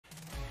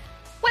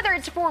Whether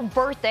it's for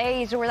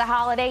birthdays or the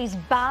holidays,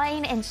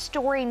 buying and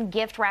storing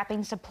gift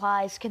wrapping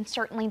supplies can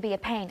certainly be a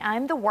pain.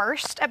 I'm the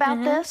worst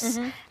about this.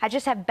 I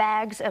just have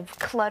bags of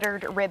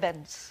cluttered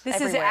ribbons. This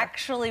everywhere. is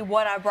actually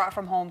what I brought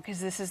from home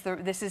because this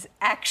is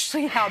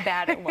actually how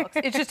bad it looks.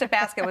 It's just a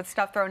basket with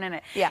stuff thrown in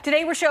it. Yeah.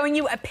 Today we're showing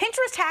you a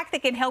Pinterest hack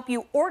that can help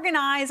you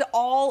organize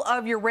all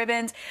of your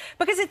ribbons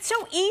because it's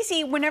so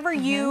easy whenever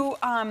you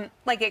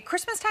like at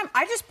Christmas time.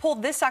 I just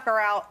pulled this sucker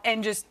out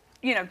and just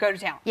go to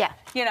town. Yeah.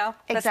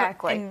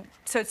 Exactly. And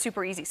so it's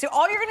super easy. So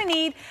all you're going to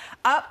need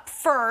up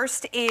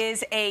first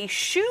is a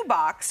shoe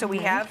box. So we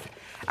have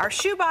our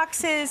shoe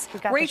boxes.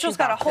 Rachel's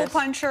got a hole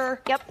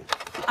puncher. Yep.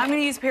 I'm going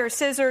to use a pair of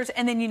scissors,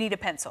 and then you need a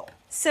pencil.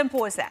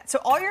 Simple as that. So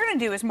all you're going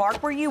to do is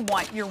mark where you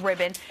want your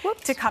ribbon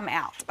to come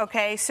out.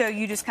 Okay. So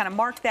you just kind of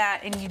mark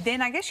that, and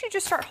then I guess you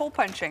just start hole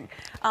punching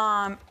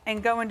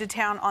and go into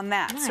town on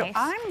that. Nice. So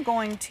I'm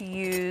going to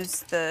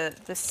use the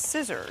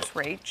scissors,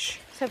 Rach.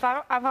 So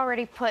I've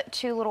already put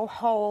 2 little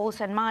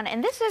holes in mine,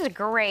 and this is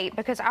great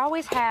because I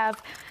always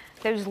have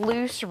those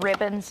loose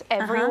ribbons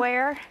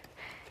everywhere.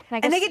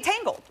 And they get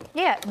tangled.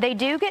 Yeah, they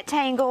do get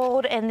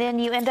tangled, and then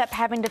you end up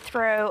having to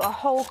throw a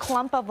whole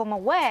clump of them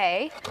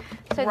away.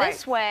 So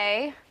this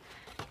way,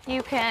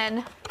 you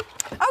can...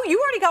 Oh, you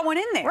already got one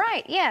in there.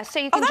 Right, yeah. So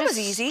you can just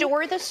easy.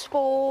 store the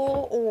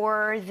spool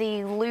or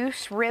the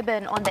loose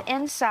ribbon on the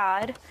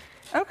inside.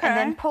 Okay. And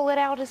then pull it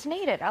out as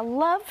needed. I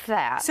love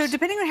that. So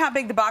depending on how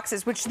big the box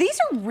is, which these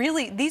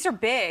are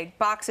big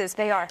boxes.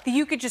 They are.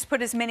 You could just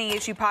put as many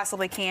as you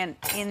possibly can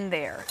in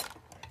there.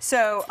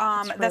 So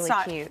that's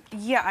not cute.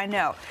 Yeah, I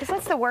know. Because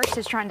that's the worst,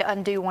 is trying to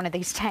undo one of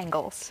these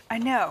tangles. I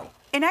know.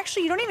 And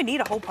actually, you don't even need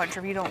a hole puncher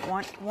if you don't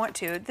want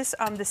to. This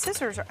the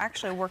scissors are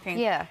actually working.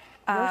 Yeah.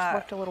 Yours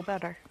worked a little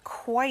better.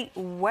 Quite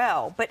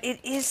well, but it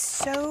is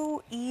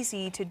so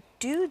easy to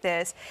do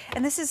this,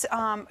 and this is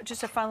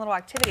just a fun little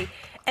activity.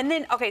 And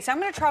then, okay, so I'm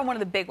going to try one of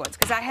the big ones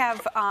because I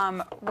have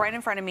right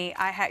in front of me.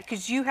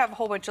 Because you have a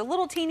whole bunch of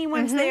little teeny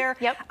ones there.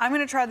 Yep. I'm going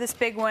to try this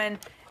big one,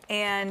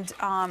 and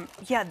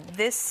yeah,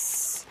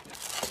 this,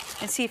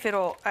 and see if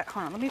it'll.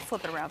 Hold on, let me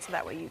flip it around so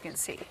that way you can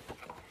see.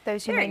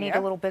 Those you may need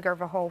a little bigger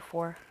of a hole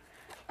for.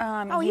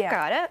 Oh, you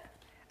got it.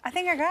 I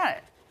think I got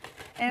it,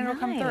 and it'll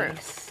come through.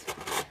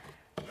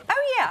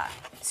 Oh yeah,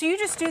 so you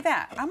just do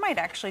that. I might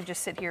actually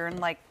just sit here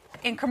and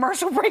in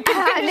commercial break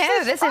and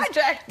finish this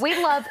project.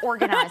 We love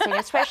organizing,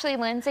 especially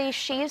Lindsay.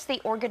 She is the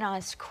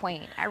organized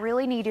queen. I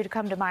really need you to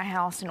come to my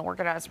house and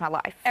organize my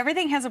life.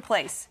 Everything has a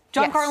place.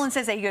 John Carlin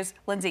says that. He goes,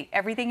 Lindsay,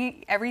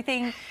 everything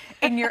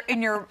in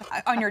your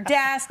on your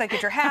desk, like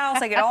at your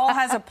house, like it all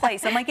has a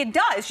place. I'm like, it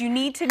does. You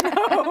need to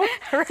know.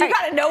 Right. You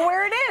got to know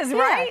where it is,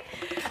 right?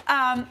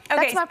 Okay.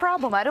 That's my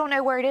problem. I don't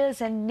know where it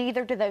is, and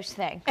neither do those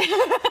things.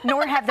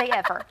 Nor have they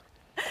ever.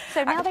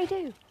 So now they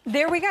do.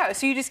 There we go.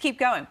 So you just keep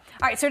going.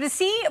 All right. So to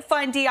see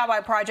fun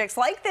DIY projects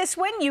like this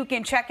one, you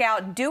can check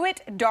out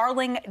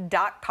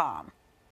doitdarling.com.